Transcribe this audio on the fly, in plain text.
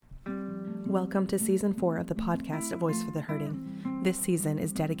Welcome to Season 4 of the podcast A Voice for the Hurting. This season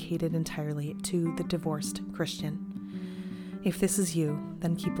is dedicated entirely to the divorced Christian. If this is you,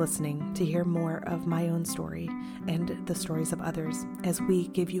 then keep listening to hear more of my own story and the stories of others as we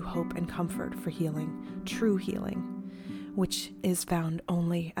give you hope and comfort for healing, true healing, which is found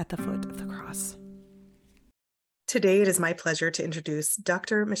only at the foot of the cross. Today, it is my pleasure to introduce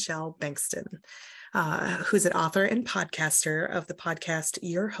Dr. Michelle Bankston, who's an author and podcaster of the podcast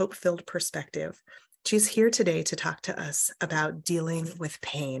Your Hope-Filled Perspective. She's here today to talk to us about dealing with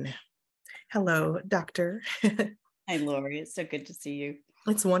pain. Hello, Doctor. Hi, Lori. It's so good to see you.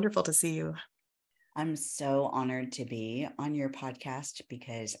 It's wonderful to see you. I'm so honored to be on your podcast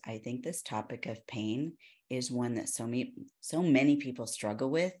because I think this topic of pain is one that so many people struggle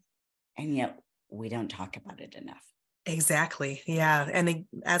with, and yet we don't talk about it enough. Exactly. Yeah. And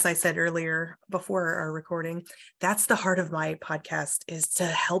as I said earlier before our recording, that's the heart of my podcast, is to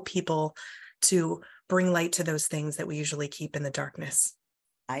help people to bring light to those things that we usually keep in the darkness.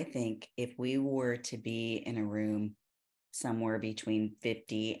 I think if we were to be in a room somewhere between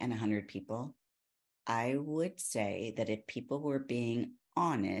 50 and 100 people, I would say that if people were being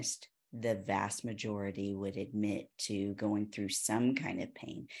honest, the vast majority would admit to going through some kind of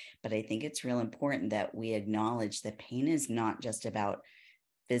pain. But I think it's real important that we acknowledge that pain is not just about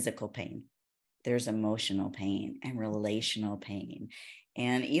physical pain. There's emotional pain and relational pain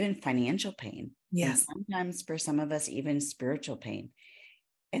and even financial pain. Yes. And sometimes for some of us, even spiritual pain.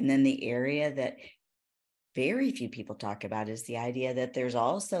 And then the area that very few people talk about is the idea that there's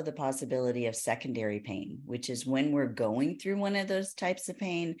also the possibility of secondary pain, which is when we're going through one of those types of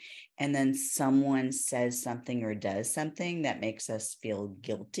pain, and then someone says something or does something that makes us feel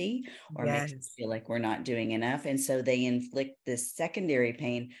guilty or makes us feel like we're not doing enough. And so they inflict this secondary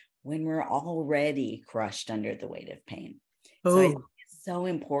pain when we're already crushed under the weight of pain. So I think it's so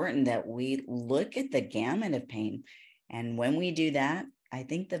important that we look at the gamut of pain. And when we do that, I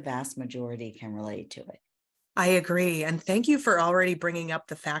think the vast majority can relate to it. I agree. And thank you for already bringing up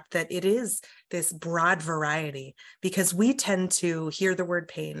the fact that it is this broad variety, because we tend to hear the word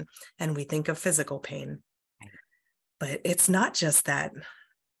pain and we think of physical pain, but it's not just that.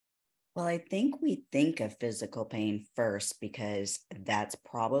 Well, I think we think of physical pain first because that's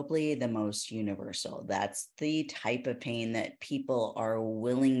probably the most universal. That's the type of pain that people are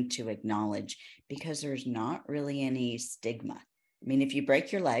willing to acknowledge because there's not really any stigma. I mean, if you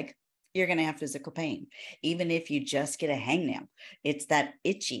break your leg, you're going to have physical pain. Even if you just get a hangnail, it's that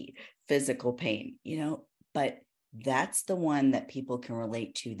itchy physical pain, but that's the one that people can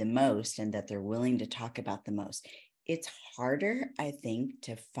relate to the most and that they're willing to talk about the most. It's harder, I think,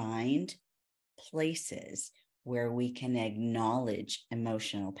 to find places where we can acknowledge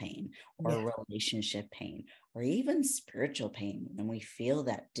emotional pain or relationship pain or even spiritual pain when we feel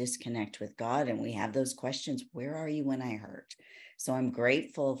that disconnect with God and we have those questions, where are you when I hurt? So I'm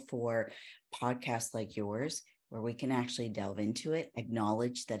grateful for podcasts like yours where we can actually delve into it,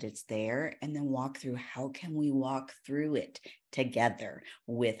 acknowledge that it's there, and then walk through how can we walk through it together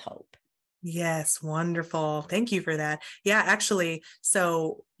with hope. Yes, wonderful. Thank you for that. Yeah, actually,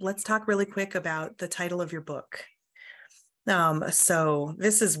 so let's talk really quick about the title of your book. So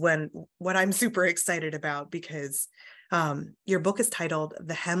this is what I'm super excited about, because your book is titled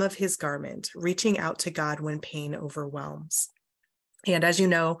The Hem of His Garment, Reaching Out to God When Pain Overwhelms. And as you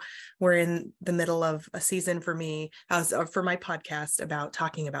know, we're in the middle of a season for me, for my podcast, about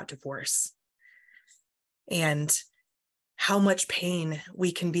talking about divorce and how much pain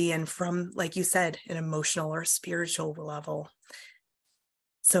we can be in from, like you said, an emotional or spiritual level.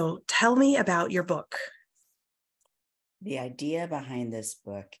 So tell me about your book. The idea behind this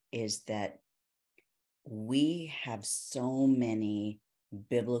book is that we have so many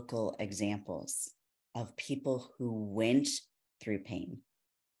biblical examples of people who went through pain,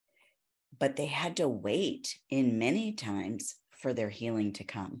 but they had to wait in many times for their healing to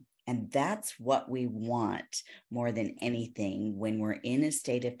come. And that's what we want more than anything. When we're in a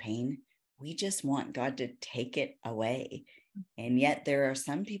state of pain, we just want God to take it away. And yet there are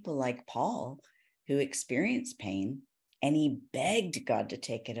some people like Paul who experienced pain and he begged God to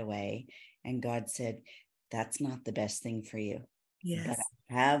take it away. And God said, that's not the best thing for you. Yes. But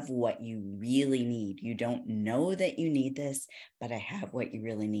I have what you really need. You don't know that you need this, but I have what you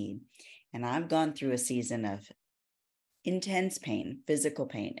really need. And I've gone through a season of intense pain, physical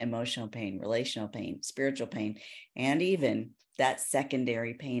pain, emotional pain, relational pain, spiritual pain, and even that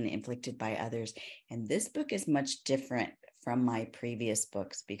secondary pain inflicted by others. And this book is much different from my previous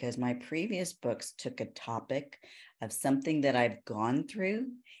books because my previous books took a topic of something that I've gone through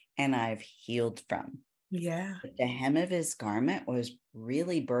and I've healed from. Yeah. But the hem of his garment was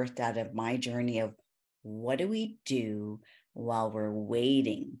really birthed out of my journey of what do we do while we're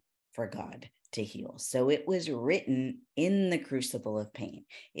waiting for God to heal? So it was written in the crucible of pain.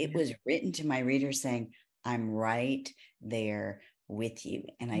 It Yeah. was written to my readers saying, I'm right there with you,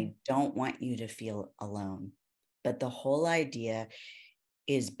 and I don't want you to feel alone. But the whole idea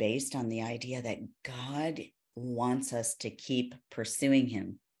is based on the idea that God wants us to keep pursuing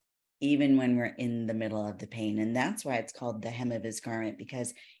him even when we're in the middle of the pain. And that's why it's called the hem of his garment,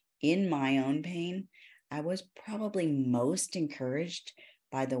 because in my own pain, I was probably most encouraged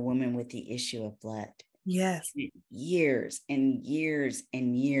by the woman with the issue of blood. Yes. Years and years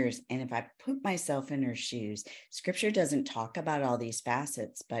and years. And if I put myself in her shoes, scripture doesn't talk about all these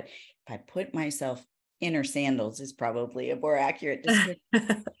facets, but if I put myself in her sandals is probably a more accurate description.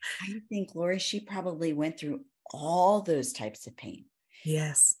 I think, Lori, she probably went through all those types of pain.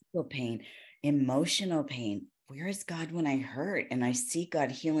 Yes. Pain, emotional pain. Where is God when I hurt and I see God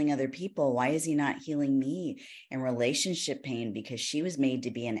healing other people? Why is he not healing me? And relationship pain because she was made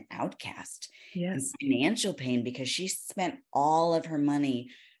to be an outcast. And Yes. financial pain because she spent all of her money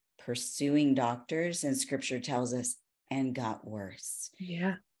pursuing doctors, and scripture tells us, and got worse.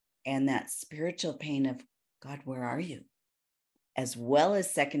 Yeah. And that spiritual pain of, God, where are you? As well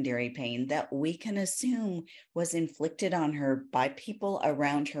as secondary pain that we can assume was inflicted on her by people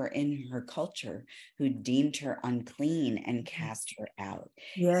around her in her culture who deemed her unclean and cast her out.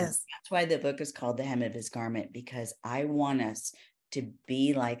 And Yes. that's why the book is called The Hem of His Garment, because I want us to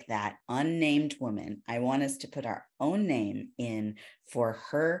be like that unnamed woman. I want us to put our own name in for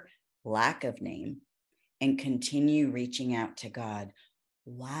her lack of name and continue reaching out to God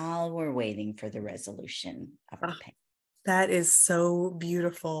while we're waiting for the resolution of our pain. That is so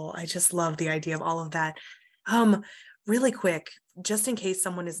beautiful. I just love the idea of all of that. Really quick, just in case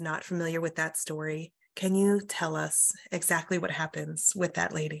someone is not familiar with that story, can you tell us exactly what happens with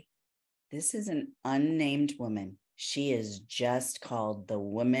that lady? This is an unnamed woman. She is just called the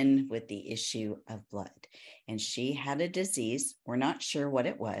woman with the issue of blood. And she had a disease. We're not sure what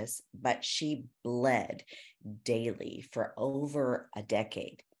it was, but she bled daily for over a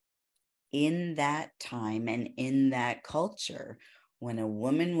decade. In that time and in that culture, when a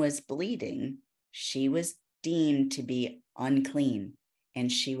woman was bleeding, she was deemed to be unclean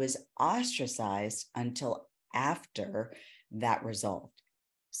and she was ostracized until after that resolved.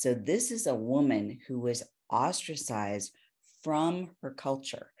 So, this is a woman who was ostracized from her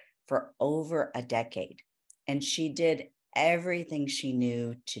culture for over a decade. And she did everything she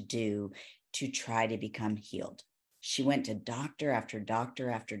knew to do to try to become healed. She went to doctor after doctor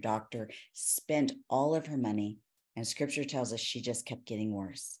after doctor, spent all of her money, and scripture tells us she just kept getting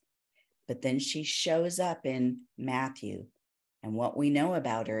worse. But then she shows up in Matthew. And what we know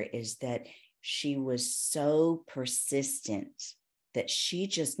about her is that she was so persistent that she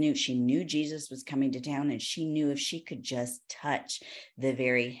knew Jesus was coming to town, and she knew if she could just touch the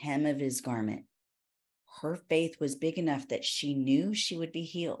very hem of his garment, her faith was big enough that she knew she would be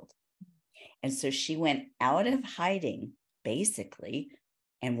healed. And so she went out of hiding, basically,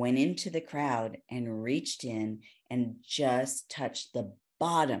 and went into the crowd and reached in and just touched the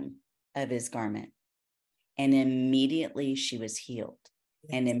bottom of his garment. And immediately she was healed.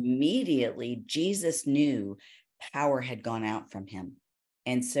 And immediately Jesus knew power had gone out from him.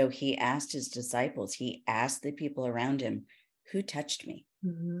 And so he asked his disciples, he asked the people around him, who touched me?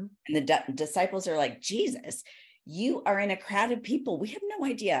 Mm-hmm. And the disciples are like, Jesus, you are in a crowd of people. We have no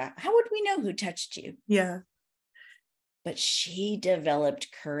idea. How would we know who touched you? Yeah. But she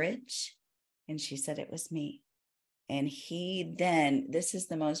developed courage and she said, it was me. And he then, this is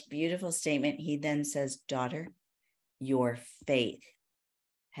the most beautiful statement. He then says, daughter, your faith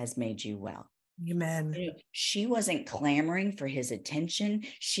has made you well. Amen. She wasn't clamoring for his attention.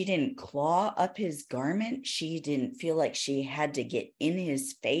 She didn't claw up his garment. She didn't feel like she had to get in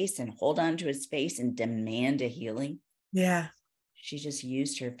his face and hold on to his face and demand a healing. Yeah. She just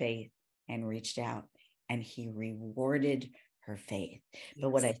used her faith and reached out, and he rewarded her faith. Yes. But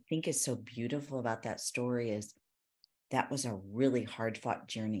what I think is so beautiful about that story is that was a really hard fought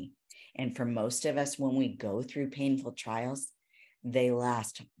journey. And for most of us, when we go through painful trials, they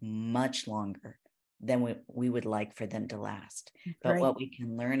last much longer than we would like for them to last. But what we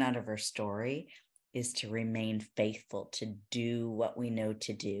can learn out of her story is to remain faithful, to do what we know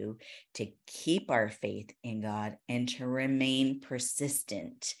to do, to keep our faith in God, and to remain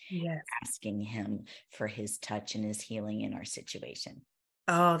persistent, asking him for his touch and his healing in our situation.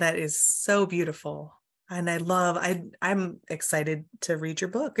 Oh, that is so beautiful. And I'm excited to read your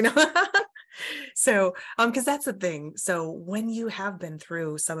book. So, because that's the thing. So when you have been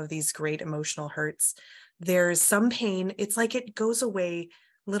through some of these great emotional hurts, there's some pain. It's like it goes away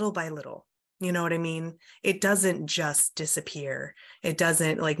little by little. You know what I mean? It doesn't just disappear. It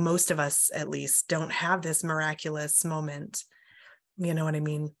doesn't, like most of us at least, don't have this miraculous moment. You know what I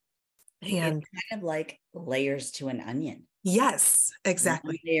mean? It's And kind of like layers to an onion. yes, One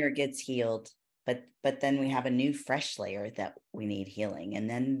exactly. layer gets healed, but then we have a new fresh layer that we need healing, and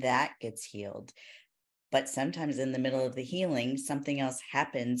then that gets healed. But sometimes in the middle of the healing, something else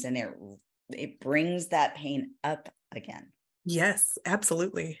happens and it brings that pain up again. Yes,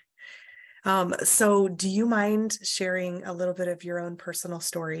 absolutely. So do you mind sharing a little bit of your own personal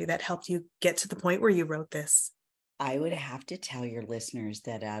story that helped you get to the point where you wrote this? I would have to tell your listeners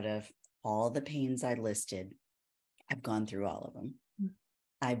that out of all the pains I listed, I've gone through all of them.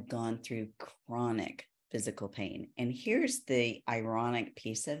 I've gone through chronic physical pain. And here's the ironic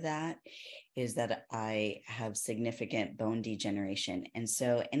piece of that is that I have significant bone degeneration. And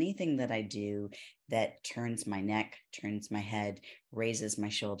so anything that I do that turns my neck, turns my head, raises my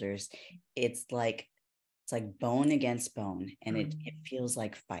shoulders, it's like bone against bone, and it feels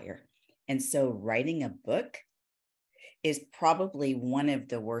like fire. And so writing a book is probably one of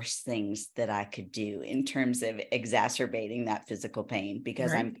the worst things that I could do in terms of exacerbating that physical pain,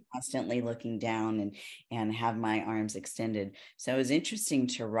 because Right. I'm constantly looking down and have my arms extended. So it was interesting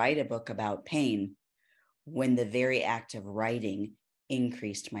to write a book about pain when the very act of writing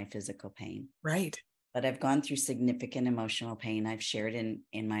increased my physical pain. Right. But I've gone through significant emotional pain. I've shared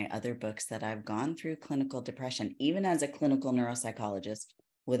in my other books that I've gone through clinical depression, even as a clinical neuropsychologist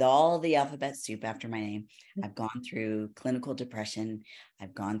with all the alphabet soup after my name. I've gone through clinical depression.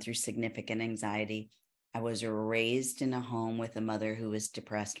 I've gone through significant anxiety. I was raised in a home with a mother who was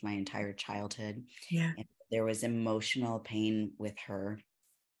depressed my entire childhood. Yeah. And there was emotional pain with her.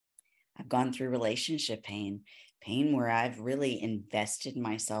 I've gone through relationship pain where I've really invested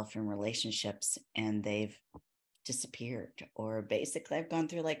myself in relationships and they've disappeared. Or basically I've gone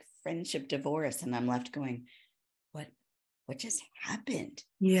through like friendship divorce and I'm left going, what just happened?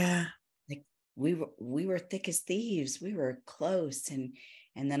 Yeah. Like we were thick as thieves. We were close,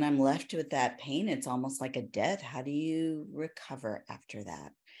 and then I'm left with that pain. It's almost like a death. How do you recover after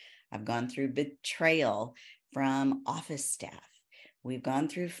that? I've gone through betrayal from office staff. We've gone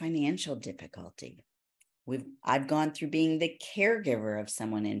through financial difficulty. I've gone through being the caregiver of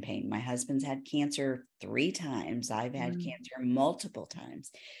someone in pain. My husband's had cancer 3 times. I've had cancer multiple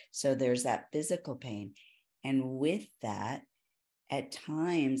times. So there's that physical pain. And with that, at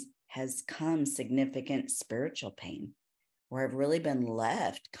times has come significant spiritual pain where I've really been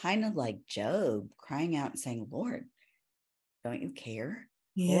left kind of like Job crying out and saying, Lord, don't you care?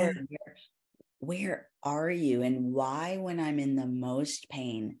 Yeah. Lord, where are you? And why, when I'm in the most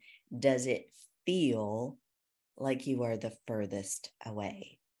pain, does it feel like you are the furthest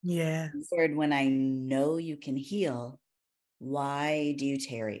away? Yeah. Lord, when I know you can heal, why do you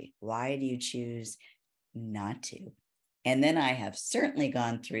tarry? Why do you choose not to? And then I have certainly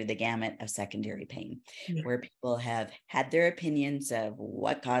gone through the gamut of secondary pain, Yeah. where people have had their opinions of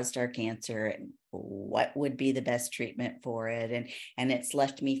what caused our cancer and what would be the best treatment for it. And it's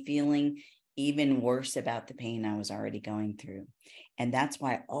left me feeling even worse about the pain I was already going through. And that's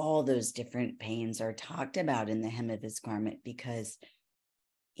why all those different pains are talked about in the hem of his garment, because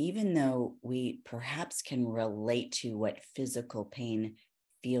even though we perhaps can relate to what physical pain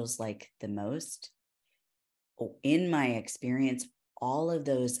feels like the most, in my experience, all of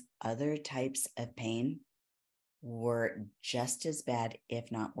those other types of pain were just as bad,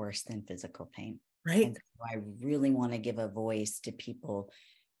 if not worse, than physical pain. Right. And so I really want to give a voice to people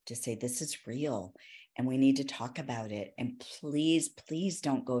to say, this is real and we need to talk about it. And please, please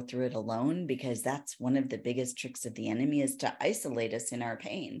don't go through it alone, because that's one of the biggest tricks of the enemy, is to isolate us in our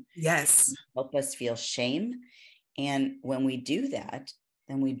pain, Yes. help us feel shame. And when we do that,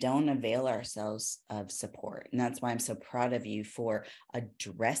 then we don't avail ourselves of support. And that's why I'm so proud of you for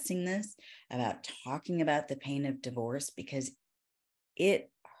addressing this, about talking about the pain of divorce, because it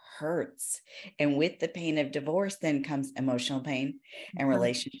hurts. And with the pain of divorce, then comes emotional pain and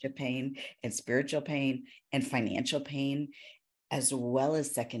relationship pain and spiritual pain and financial pain, as well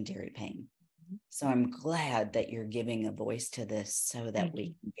as secondary pain. So I'm glad that you're giving a voice to this so that Thank we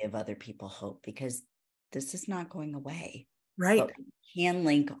you. can give other people hope, because this is not going away. Right. But we can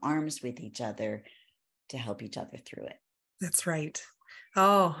link arms with each other to help each other through it. That's right.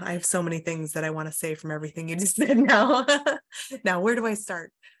 Oh, I have so many things that I want to say from everything you just said now. Now, where do I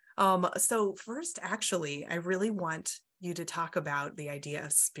start? So first, actually, I really want you to talk about the idea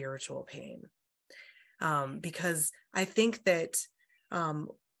of spiritual pain. Because I think that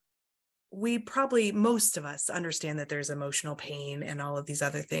most of us understand that there's emotional pain and all of these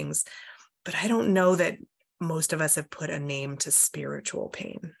other things, but I don't know that most of us have put a name to spiritual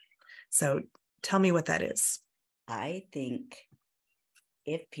pain. So tell me what that is. I think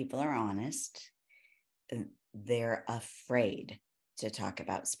if people are honest, they're afraid to talk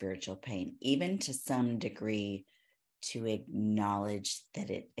about spiritual pain, even to some degree, to acknowledge that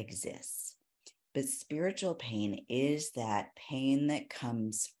it exists. But spiritual pain is that pain that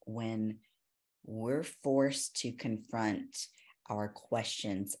comes when we're forced to confront our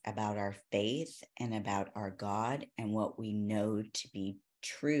questions about our faith and about our God and what we know to be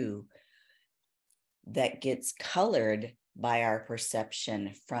true, that gets colored by our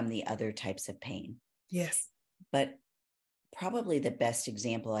perception from the other types of pain. Yes. But probably the best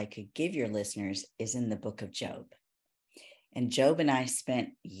example I could give your listeners is in the book of Job. And Job and I spent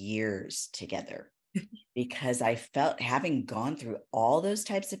years together because I felt, having gone through all those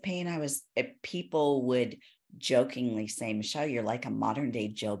types of pain, people would jokingly say, Michelle, you're like a modern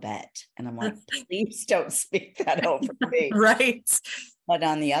day Jobette. And I'm like, please don't speak that over me. Right. But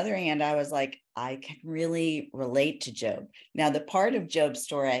on the other hand, I was like, I can really relate to Job. Now, the part of Job's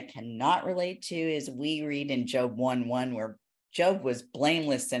story I cannot relate to is we read in Job 1:1 where Job was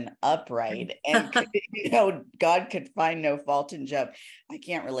blameless and upright and God could find no fault in Job. I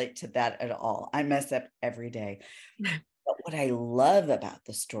can't relate to that at all. I mess up every day. But what I love about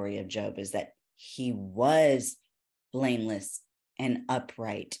the story of Job is that he was blameless and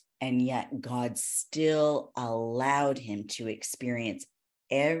upright, and yet God still allowed him to experience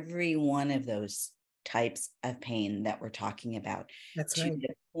every one of those types of pain that we're talking about. That's to right.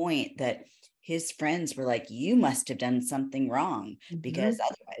 the point that his friends were like, you must have done something wrong because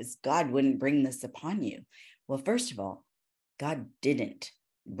otherwise God wouldn't bring this upon you. Well, first of all, God didn't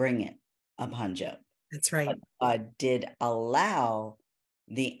bring it upon Job. That's right. But God did allow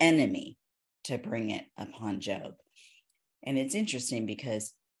the enemy to bring it upon Job. And it's interesting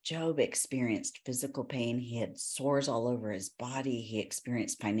because Job experienced physical pain. He had sores all over his body. He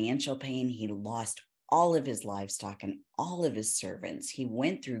experienced financial pain. He lost all of his livestock and all of his servants. He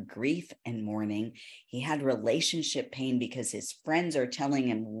went through grief and mourning. He had relationship pain because his friends are telling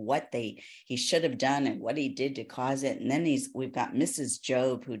him what he should have done and what he did to cause it. And then we've got Mrs.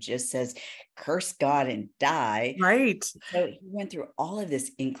 Job who just says, curse God and die. Right. So he went through all of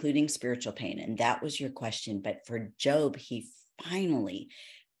this, including spiritual pain. And that was your question. But for Job, he finally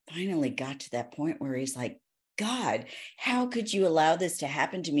got to that point where he's like, God, how could you allow this to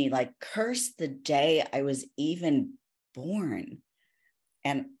happen to me? Like, curse the day I was even born.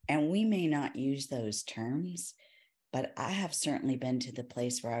 And we may not use those terms, but I have certainly been to the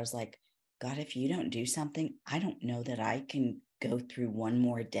place where I was like, God, if you don't do something, I don't know that I can go through one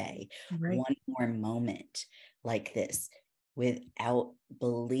more day, one more moment like this without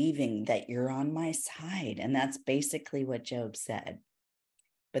believing that you're on my side. And that's basically what Job said.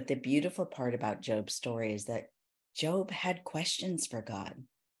 But the beautiful part about Job's story is that Job had questions for God,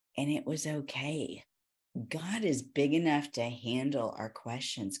 and it was okay. God is big enough to handle our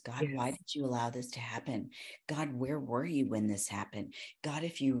questions. God, why did you allow this to happen? God, where were you when this happened? God,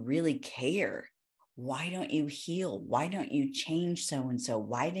 if you really care, why don't you heal? Why don't you change so-and-so?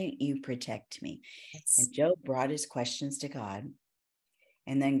 Why didn't you protect me? And Job brought his questions to God.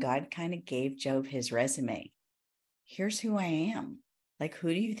 And then God kind of gave Job his resume. Here's who I am. Like,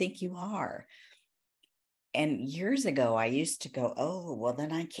 who do you think you are? And years ago, I used to go, oh, well,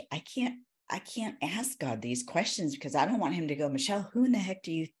 then I can't ask God these questions because I don't want him to go, Michelle, who in the heck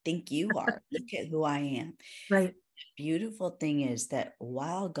do you think you are? Look at who I am. Right. The beautiful thing is that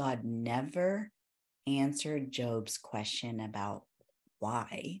while God never answered Job's question about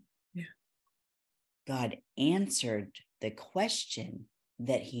why, God answered the question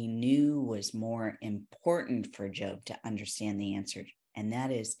that he knew was more important for Job to understand the answer. And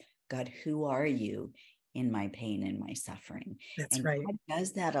that is, God, who are you in my pain and my suffering? That's right. God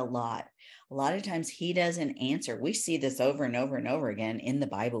does that a lot. A lot of times he doesn't answer. We see this over and over and over again in the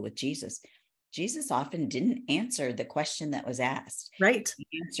Bible with Jesus. Jesus often didn't answer the question that was asked. Right.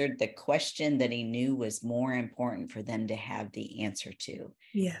 He answered the question that he knew was more important for them to have the answer to.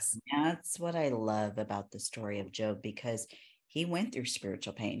 Yes. That's what I love about the story of Job, because he went through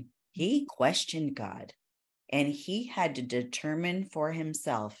spiritual pain. He questioned God, and he had to determine for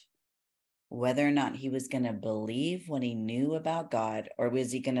himself whether or not he was going to believe what he knew about God, or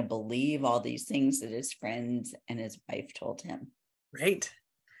was he going to believe all these things that his friends and his wife told him. Right.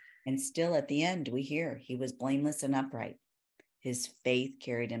 And still at the end, we hear he was blameless and upright. His faith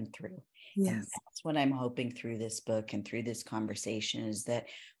carried him through. Yes. And that's what I'm hoping through this book and through this conversation, is that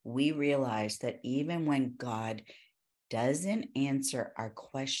we realize that even when God doesn't answer our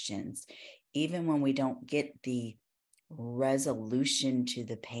questions, even when we don't get the resolution to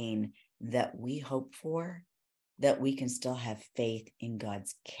the pain that we hope for, that we can still have faith in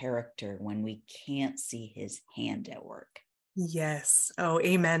God's character when we can't see his hand at work. Yes. Oh,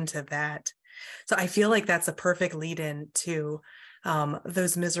 amen to that. So I feel like that's a perfect lead in to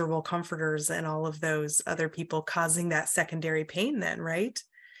those miserable comforters and all of those other people causing that secondary pain then, right?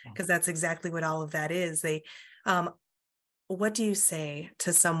 Because that's exactly what all of that is. What do you say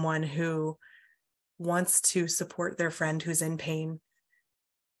to someone who wants to support their friend who's in pain?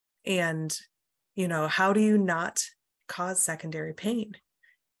 And, how do you not cause secondary pain?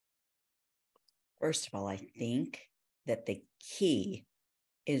 First of all, I think that the key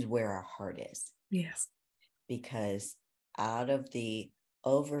is where our heart is. Yes. Because out of the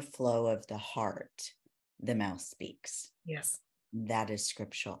overflow of the heart, the mouth speaks. Yes. That is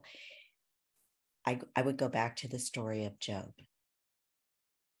scriptural. I would go back to the story of Job.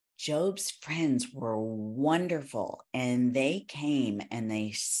 Job's friends were wonderful, and they came and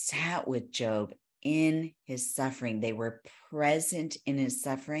they sat with Job in his suffering. They were present in his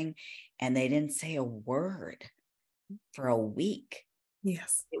suffering, and they didn't say a word for a week.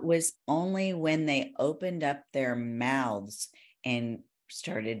 Yes. It was only when they opened up their mouths and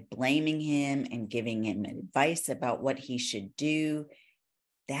started blaming him and giving him advice about what he should do,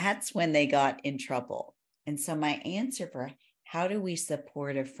 that's when they got in trouble. And so my answer for how do we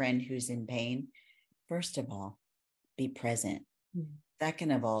support a friend who's in pain? First of all, be present. Mm-hmm.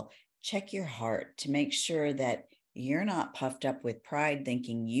 Second of all, check your heart to make sure that you're not puffed up with pride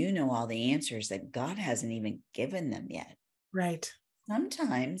thinking you know all the answers that God hasn't even given them yet. Right.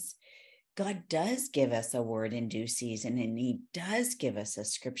 Sometimes God does give us a word in due season, and he does give us a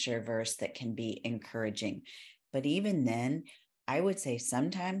scripture verse that can be encouraging. But even then, I would say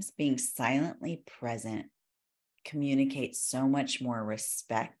sometimes being silently present communicates so much more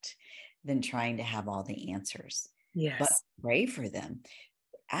respect than trying to have all the answers. Yes. But pray for them.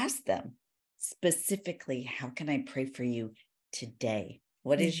 Ask them specifically, how can I pray for you today?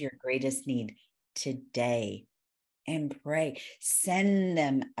 What is your greatest need today? And pray. Send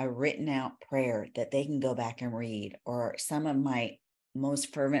them a written out prayer that they can go back and read. Or some of my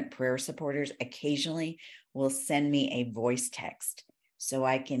most fervent prayer supporters occasionally will send me a voice text so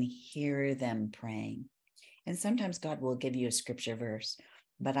I can hear them praying. And sometimes God will give you a scripture verse.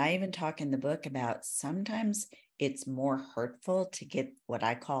 But I even talk in the book about sometimes it's more hurtful to get what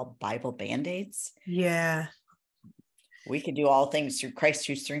I call Bible Band-Aids. Yeah. We can do all things through Christ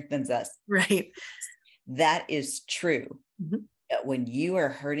who strengthens us. Right. That is true. Mm-hmm. That when you are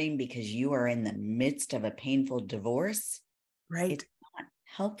hurting because you are in the midst of a painful divorce, right, it's not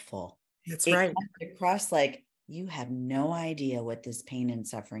helpful. That's right. It comes across like you have no idea what this pain and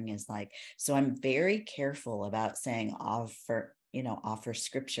suffering is like. So I'm very careful about saying offer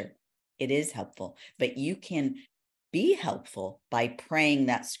scripture. It is helpful, but you can be helpful by praying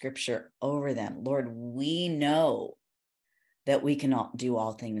that scripture over them. Lord, we know that we can do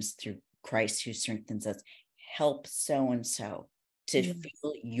all things through Christ who strengthens us. Help so-and-so to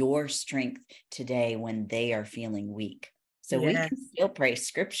feel your strength today when they are feeling weak. So we can still pray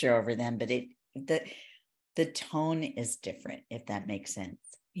scripture over them, but the tone is different, if that makes sense.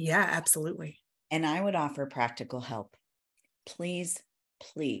 Yeah, absolutely. And I would offer practical help. Please,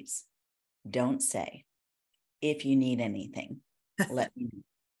 please don't say, if you need anything, let me know.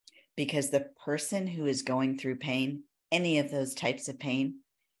 Because the person who is going through pain, any of those types of pain,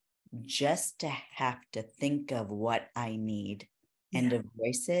 just to have to think of what I need and to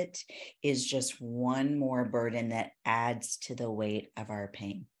voice it is just one more burden that adds to the weight of our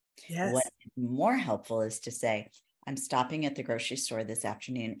pain. Yes. What is more helpful is to say, I'm stopping at the grocery store this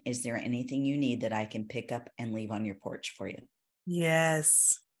afternoon. Is there anything you need that I can pick up and leave on your porch for you?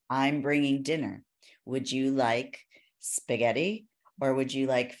 Yes. I'm bringing dinner. Would you like spaghetti or would you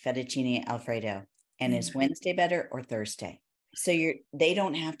like fettuccine Alfredo? And is Wednesday better or Thursday? So they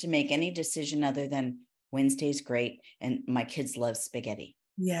don't have to make any decision other than Wednesday's great and my kids love spaghetti.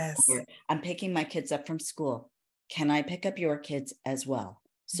 Yes. Or I'm picking my kids up from school. Can I pick up your kids as well?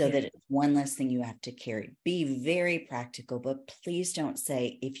 So that it's one less thing you have to carry. Be very practical, but please don't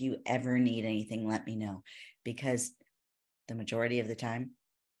say, if you ever need anything, let me know. Because the majority of the time,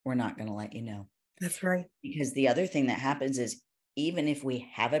 we're not going to let you know. That's right. Because the other thing that happens is even if we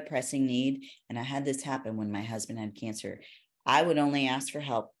have a pressing need, and I had this happen when my husband had cancer, I would only ask for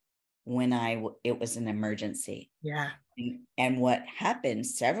help when it was an emergency. Yeah. And what happened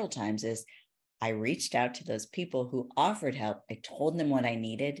several times is I reached out to those people who offered help. I told them what I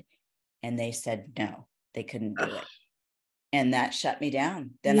needed, and they said no, they couldn't do it. And that shut me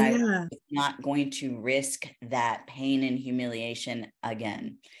down. Then I Yeah. was not going to risk that pain and humiliation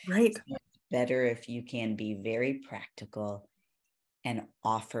again. Right. So it's better if you can be very practical and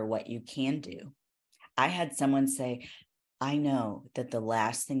offer what you can do. I had someone say, I know that the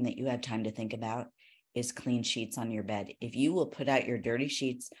last thing that you have time to think about is clean sheets on your bed. If you will put out your dirty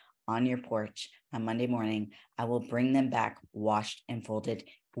sheets on your porch on Monday morning, I will bring them back washed and folded.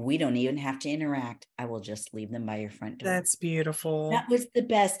 We don't even have to interact. I will just leave them by your front door. That's beautiful. That was the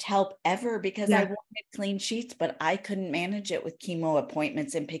best help ever because I Yeah. wanted clean sheets, but I couldn't manage it with chemo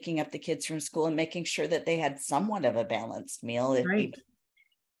appointments and picking up the kids from school and making sure that they had somewhat of a balanced meal. Right.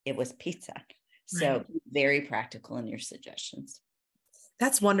 It was pizza. Right. So very practical in your suggestions.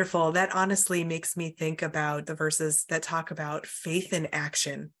 That's wonderful. That honestly makes me think about the verses that talk about faith in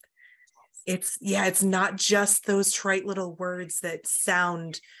action. It's not just those trite little words that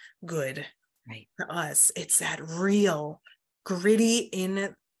sound good Right. to us. It's that real gritty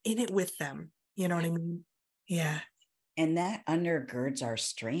in it with them. You know what I mean? Yeah. And that undergirds our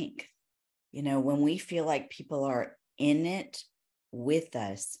strength. When we feel like people are in it with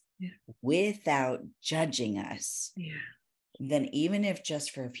us, Yeah. without judging us, Yeah. then even if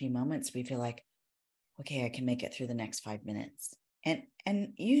just for a few moments, we feel like, okay, I can make it through the next 5 minutes.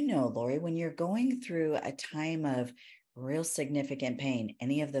 And Lori, when you're going through a time of real significant pain,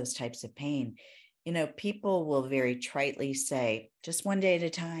 any of those types of pain, people will very tritely say, just one day at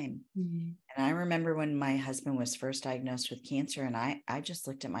a time. Mm-hmm. And I remember when my husband was first diagnosed with cancer, and I just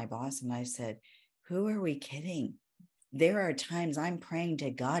looked at my boss and I said, who are we kidding? There are times I'm praying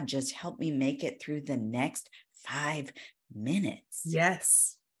to God, just help me make it through the next 5 minutes.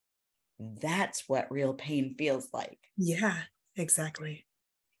 Yes. That's what real pain feels like. Yeah, exactly.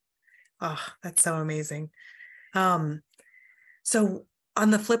 Oh, that's so amazing. So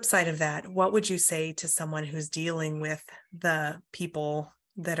on the flip side of that, what would you say to someone who's dealing with the people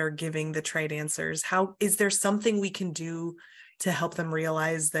that are giving the trite answers? How is there something we can do to help them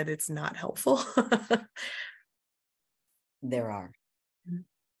realize that it's not helpful? There are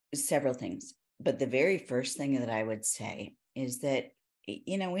several things, but the very first thing that I would say is that,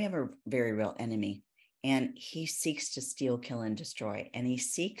 we have a very real enemy, and he seeks to steal, kill, and destroy, and he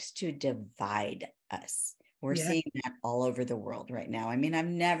seeks to divide us. We're seeing that all over the world right now. I mean, I've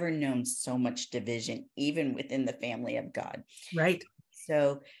never known so much division, even within the family of God. Right.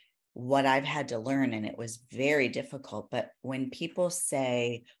 So what I've had to learn, and it was very difficult, but when people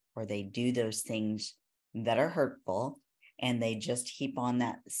say or they do those things that are hurtful and they just heap on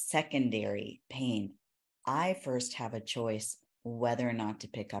that secondary pain, I first have a choice whether or not to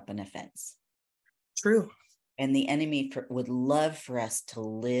pick up an offense. True. And the enemy would love for us to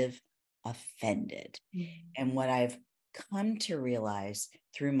live offended. Mm-hmm. And what I've come to realize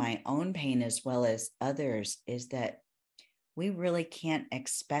through my own pain as well as others is that we really can't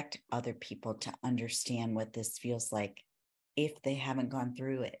expect other people to understand what this feels like if they haven't gone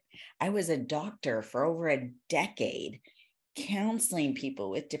through it. I was a doctor for over a decade, counseling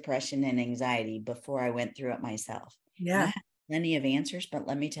people with depression and anxiety before I went through it myself. Yeah. And I had plenty of answers, but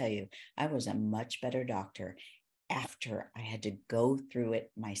let me tell you, I was a much better doctor after I had to go through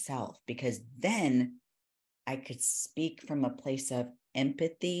it myself, because then I could speak from a place of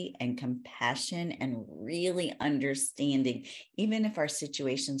empathy and compassion and really understanding, even if our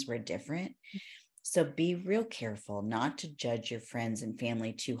situations were different. So be real careful not to judge your friends and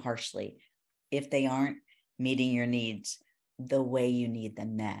family too harshly if they aren't meeting your needs the way you need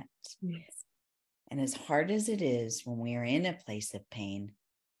them met. Yes. And as hard as it is when we are in a place of pain,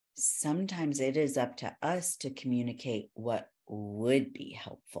 sometimes it is up to us to communicate what would be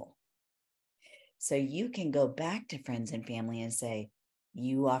helpful. So you can go back to friends and family and say,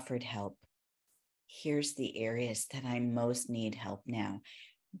 you offered help. Here's the areas that I most need help now.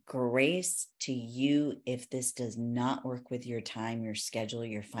 Grace to you if this does not work with your time, your schedule,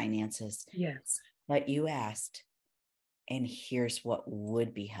 your finances. Yes. But you asked, and here's what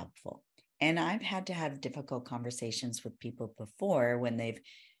would be helpful. And I've had to have difficult conversations with people before when they've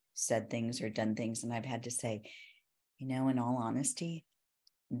said things or done things, and I've had to say, in all honesty,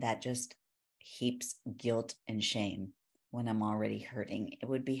 that just heaps guilt and shame when I'm already hurting. It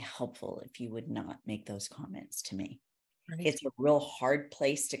would be helpful if you would not make those comments to me. Right. It's a real hard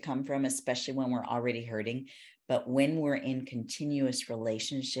place to come from, especially when we're already hurting. But when we're in continuous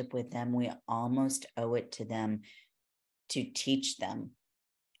relationship with them, we almost owe it to them to teach them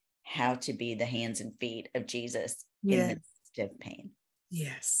how to be the hands and feet of Jesus in the midst of pain.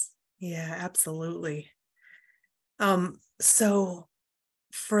 Yes. Yeah, absolutely. So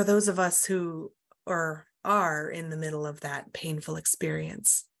for those of us who are in the middle of that painful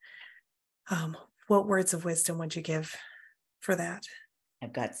experience, what words of wisdom would you give? for that.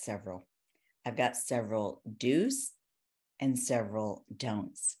 I've got several. I've got several do's and several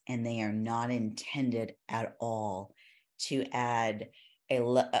don'ts, and they are not intended at all to add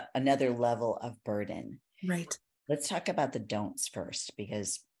another level of burden. Right. Let's talk about the don'ts first,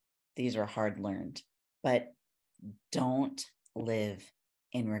 because these are hard learned. But don't live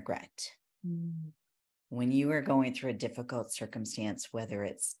in regret. When you are going through a difficult circumstance, whether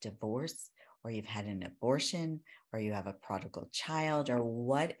it's divorce or you've had an abortion or you have a prodigal child or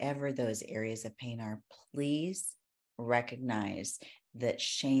whatever those areas of pain are, please recognize that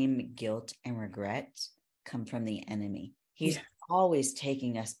shame, guilt, and regret come from the enemy. He's always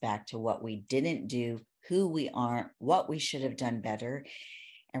taking us back to what we didn't do, who we aren't, what we should have done better.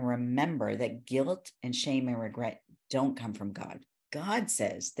 And remember that guilt and shame and regret don't come from God. God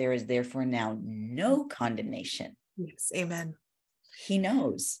says there is therefore now no condemnation. Yes. Amen. He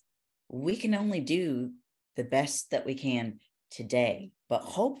knows we can only do the best that we can today, but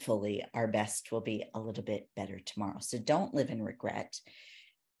hopefully our best will be a little bit better tomorrow. So don't live in regret.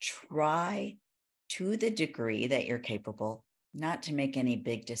 Try to the degree that you're capable not to make any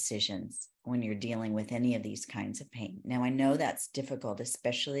big decisions when you're dealing with any of these kinds of pain. Now, I know that's difficult,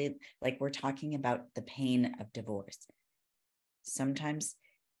 especially like we're talking about the pain of divorce. Sometimes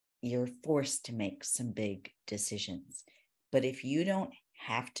you're forced to make some big decisions, but if you don't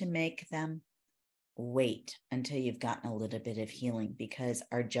have to make them, wait until you've gotten a little bit of healing, because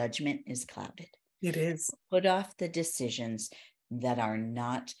our judgment is clouded. It is. Put off the decisions that are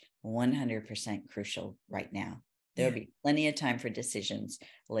not 100% crucial right now. There'll be plenty of time for decisions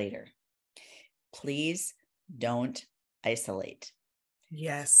later. Please don't isolate.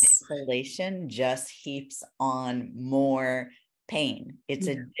 Yes. Isolation just heaps on more pain. It's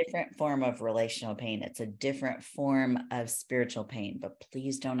a different form of relational pain. It's a different form of spiritual pain, but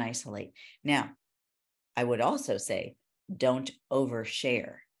please don't isolate. Now, I would also say, don't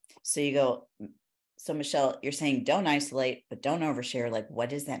overshare. So you go, so Michelle, you're saying don't isolate, but don't overshare. Like, what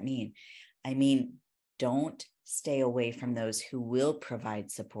does that mean? I mean, don't stay away from those who will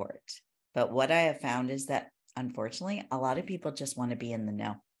provide support. But what I have found is that, unfortunately, a lot of people just want to be in the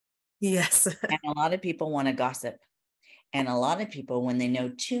know. Yes. And a lot of people want to gossip. And a lot of people, when they know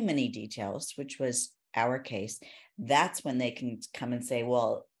too many details, which was our case, that's when they can come and say,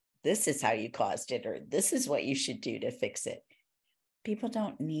 well, this is how you caused it, or this is what you should do to fix it. People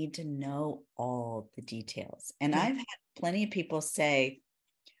don't need to know all the details. And I've had plenty of people say,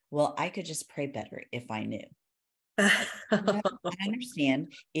 well, I could just pray better if I knew. I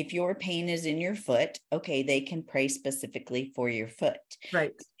understand. If your pain is in your foot, okay, they can pray specifically for your foot.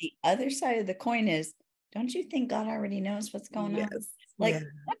 Right. The other side of the coin is, don't you think God already knows what's going on? Like,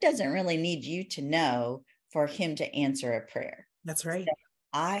 God doesn't really need you to know for him to answer a prayer. That's right. So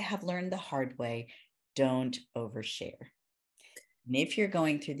I have learned the hard way, don't overshare. And if you're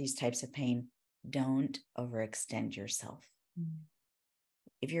going through these types of pain, don't overextend yourself.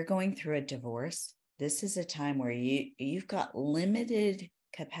 If you're going through a divorce, this is a time where you've got limited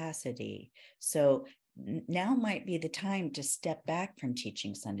capacity. So now might be the time to step back from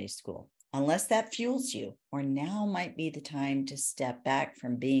teaching Sunday school, unless that fuels you, or now might be the time to step back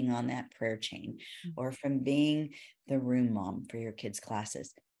from being on that prayer chain or from being the room mom for your kids'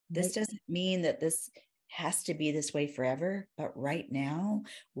 classes. This doesn't mean that this has to be this way forever, but right now,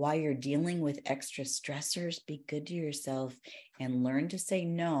 while you're dealing with extra stressors, be good to yourself and learn to say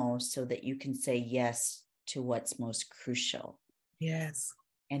no so that you can say yes to what's most crucial. Yes.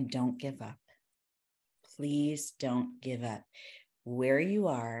 And don't give up. Please don't give up. Where you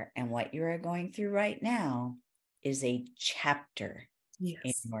are and what you are going through right now is a chapter in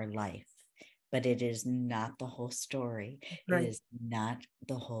your life, but it is not the whole story. It is not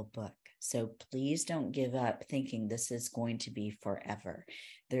the whole book. So please don't give up thinking this is going to be forever.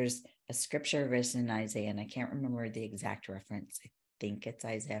 There's a scripture verse in Isaiah, and I can't remember the exact reference. I think it's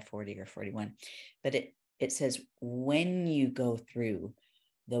Isaiah 40 or 41, but it says, when you go through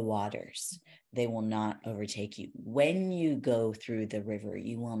the waters, they will not overtake you. When you go through the river,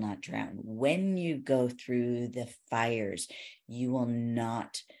 you will not drown. When you go through the fires, you will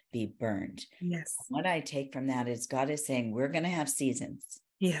not be burned. Yes. What I take from that is God is saying, we're going to have seasons.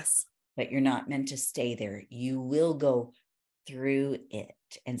 Yes. But you're not meant to stay there. You will go through it.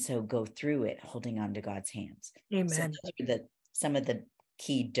 And so go through it, holding on to God's hands. Amen. So those are some of the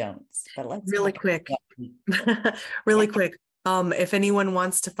key don'ts. But let's really quick. Quick. If anyone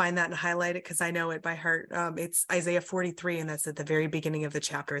wants to find that and highlight it, because I know it by heart, it's Isaiah 43, and that's at the very beginning of the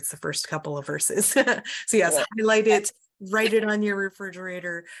chapter. It's the first couple of verses. So yes, highlight it, Write it on your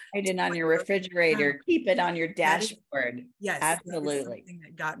refrigerator. Write it on your refrigerator. Keep it on your dashboard. Yes, absolutely. Something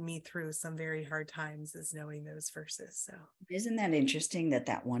that got me through some very hard times is knowing those verses. So isn't that interesting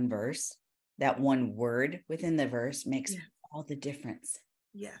that one verse, that one word within the verse makes all the difference?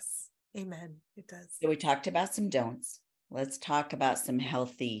 Yes. Amen. It does. So we talked about some don'ts. Let's talk about some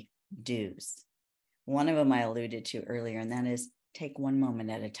healthy do's. One of them I alluded to earlier, and that is take one moment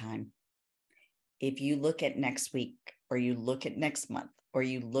at a time. If you look at next week, or you look at next month, or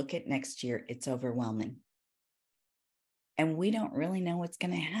you look at next year, it's overwhelming. And we don't really know what's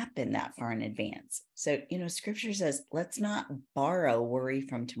going to happen that far in advance. So, scripture says, let's not borrow worry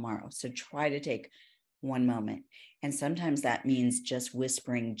from tomorrow. So try to take one moment. And sometimes that means just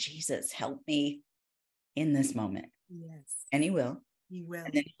whispering, Jesus, help me in this moment. Yes. And he will. He will.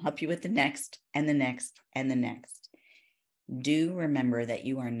 And then he'll help you with the next and the next and the next. Do remember that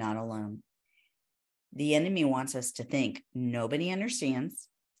you are not alone. The enemy wants us to think nobody understands.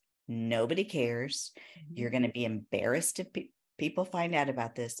 Nobody cares. You're going to be embarrassed if people find out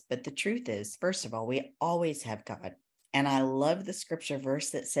about this. But the truth is, first of all, we always have God. And I love the scripture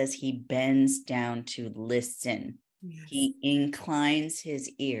verse that says he bends down to listen. Yes. He inclines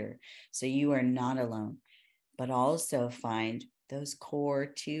his ear. So you are not alone. But also find those core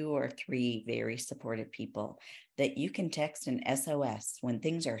 2 or 3 very supportive people that you can text an SOS when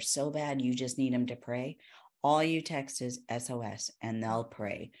things are so bad you just need them to pray. All you text is SOS and they'll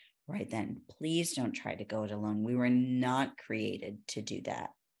pray right then. Please don't try to go it alone. We were not created to do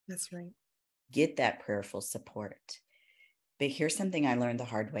that. That's right. Get that prayerful support. But here's something I learned the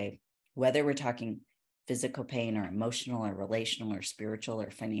hard way. Whether we're talking physical pain or emotional or relational or spiritual or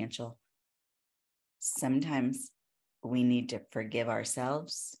financial, sometimes we need to forgive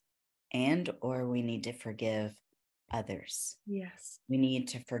ourselves or we need to forgive others. Yes. We need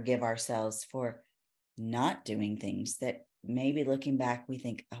to forgive ourselves for not doing things that maybe looking back, we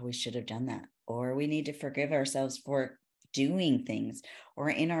think, oh, we should have done that. Or we need to forgive ourselves for doing things. Or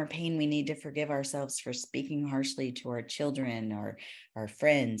in our pain, we need to forgive ourselves for speaking harshly to our children or our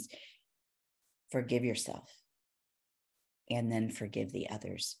friends. Forgive yourself. And then forgive the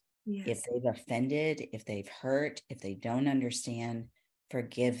others. Yes. If they've offended, if they've hurt, if they don't understand,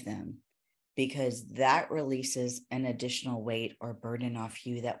 forgive them. Because that releases an additional weight or burden off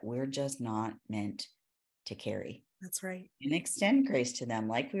you that we're just not meant to carry. That's right. And extend grace to them.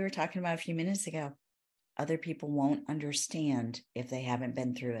 Like we were talking about a few minutes ago, other people won't understand if they haven't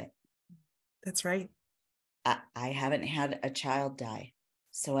been through it. That's right. I haven't had a child die,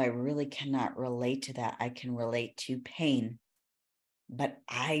 so I really cannot relate to that. I can relate to pain, but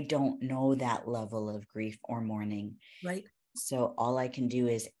I don't know that level of grief or mourning. Right. So all I can do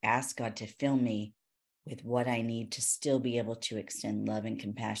is ask God to fill me with what I need to still be able to extend love and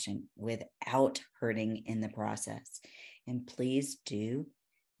compassion without hurting in the process. And please do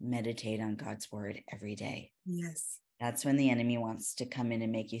meditate on God's word every day. Yes. That's when the enemy wants to come in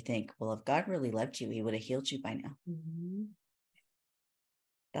and make you think, well, if God really loved you, he would have healed you by now. Mm-hmm.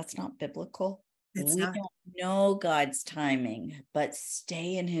 That's not biblical. We don't know God's timing, but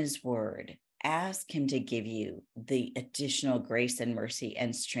stay in his word. Ask him to give you the additional grace and mercy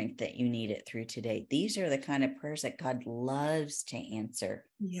and strength that you need it through today. These are the kind of prayers that God loves to answer.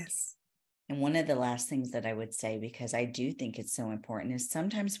 Yes. And one of the last things that I would say, because I do think it's so important, is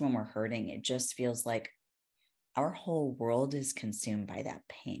sometimes when we're hurting, it just feels like our whole world is consumed by that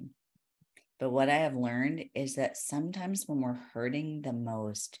pain. But what I have learned is that sometimes when we're hurting the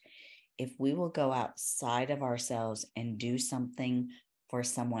most, if we will go outside of ourselves and do something for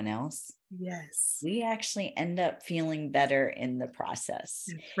someone else, yes, we actually end up feeling better in the process.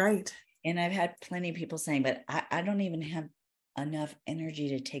 Right. And I've had plenty of people saying, but I don't even have enough energy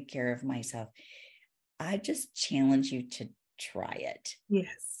to take care of myself. I just challenge you to try it.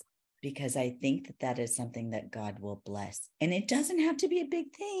 Yes. Because I think that is something that God will bless. And it doesn't have to be a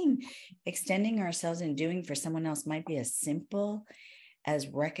big thing. Extending ourselves and doing for someone else might be as simple as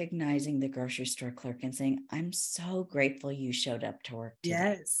recognizing the grocery store clerk and saying, I'm so grateful you showed up to work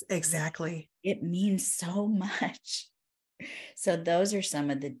today. Yes, exactly. It means so much. So those are some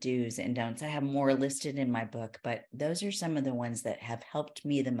of the do's and don'ts. I have more listed in my book, but those are some of the ones that have helped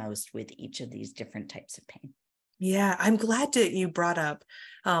me the most with each of these different types of pain. Yeah, I'm glad that you brought up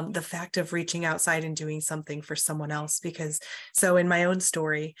the fact of reaching outside and doing something for someone else, because so in my own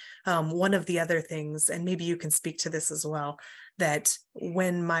story, one of the other things, and maybe you can speak to this as well, that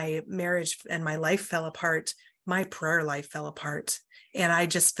when my marriage and my life fell apart, my prayer life fell apart. And I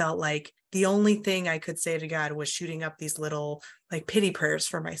just felt like the only thing I could say to God was shooting up these little like pity prayers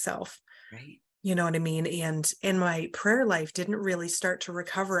for myself. Right. You know what I mean? And my prayer life didn't really start to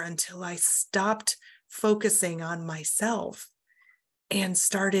recover until I stopped focusing on myself and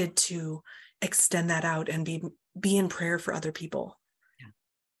started to extend that out and be in prayer for other people.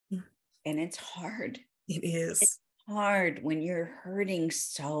 Yeah. And it's hard. It is. It's hard when you're hurting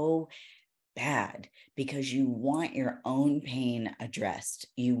so bad because you want your own pain addressed.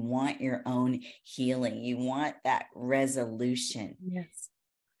 You want your own healing. You want that resolution. Yes.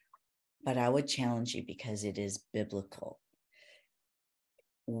 But I would challenge you because it is biblical.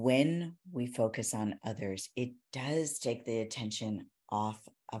 When we focus on others, it does take the attention off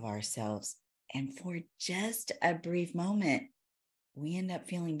of ourselves. And for just a brief moment, we end up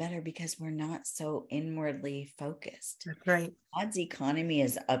feeling better because we're not so inwardly focused. That's right. God's economy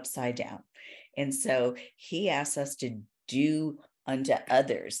is upside down. And so he asks us to do unto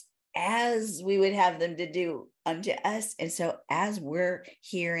others as we would have them to do unto us. And so as we're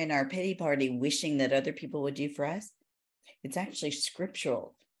here in our pity party wishing that other people would do for us, it's actually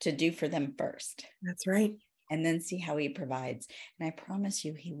scriptural to do for them first. That's right. And then see how he provides. And I promise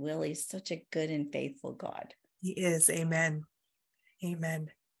you, he will. He's such a good and faithful God. He is. Amen. Amen.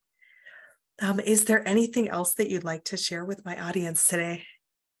 Is there anything else that you'd like to share with my audience today?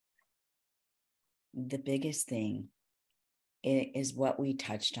 The biggest thing is what we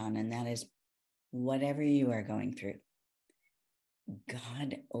touched on, and that is whatever you are going through,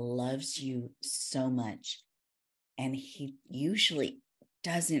 God loves you so much, and he usually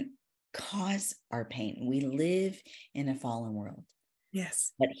doesn't cause our pain. We live in a fallen world.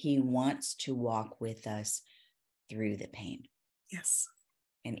 Yes. But he wants to walk with us through the pain. Yes.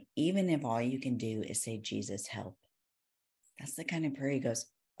 And even if all you can do is say, Jesus, help, that's the kind of prayer he goes,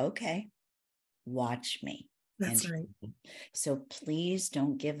 okay, watch me. That's right. So please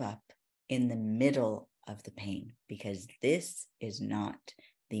don't give up in the middle of the pain, because this is not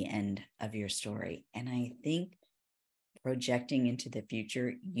the end of your story. And I think projecting into the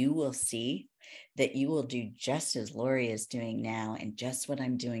future, you will see that you will do just as Lori is doing now, and just what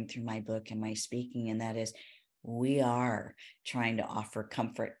I'm doing through my book and my speaking. And that is, we are trying to offer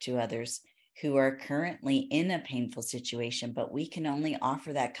comfort to others who are currently in a painful situation, but we can only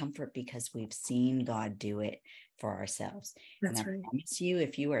offer that comfort because we've seen God do it for ourselves. That's and I right. promise you,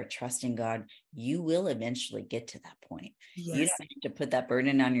 if you are trusting God, you will eventually get to that point. Yes. You don't have to put that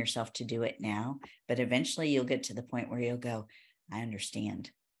burden on yourself to do it now, but eventually you'll get to the point where you'll go, I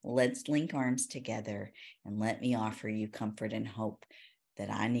understand. Let's link arms together and let me offer you comfort and hope that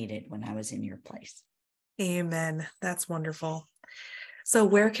I needed when I was in your place. Amen. That's wonderful. So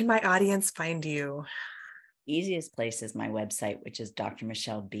where can my audience find you? Easiest place is my website, which is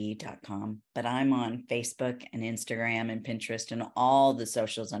drmichelleb.com. But I'm on Facebook and Instagram and Pinterest and all the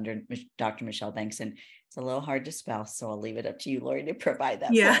socials under Dr. Michelle Banks. And it's a little hard to spell, so I'll leave it up to you, Lori, to provide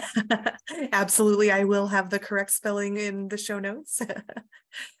that. Yeah, absolutely. I will have the correct spelling in the show notes.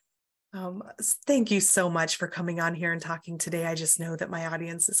 Thank you so much for coming on here and talking today. I just know that my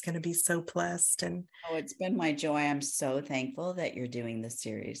audience is going to be so blessed. And it's been my joy. I'm so thankful that you're doing this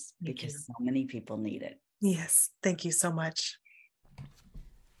series because so many people need it. Yes. Thank you so much.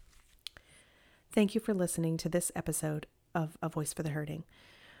 Thank you for listening to this episode of A Voice for the Hurting.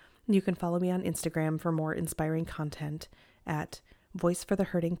 You can follow me on Instagram for more inspiring content at Voice for the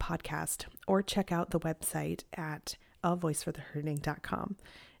Hurting Podcast, or check out the website at avoiceforthehurting.com.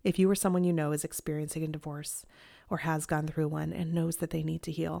 If you or someone you know is experiencing a divorce or has gone through one and knows that they need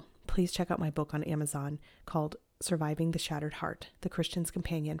to heal, please check out my book on Amazon called Surviving the Shattered Heart, The Christian's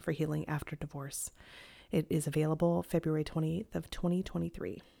Companion for Healing After Divorce. It is available February 28th of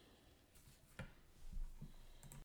 2023.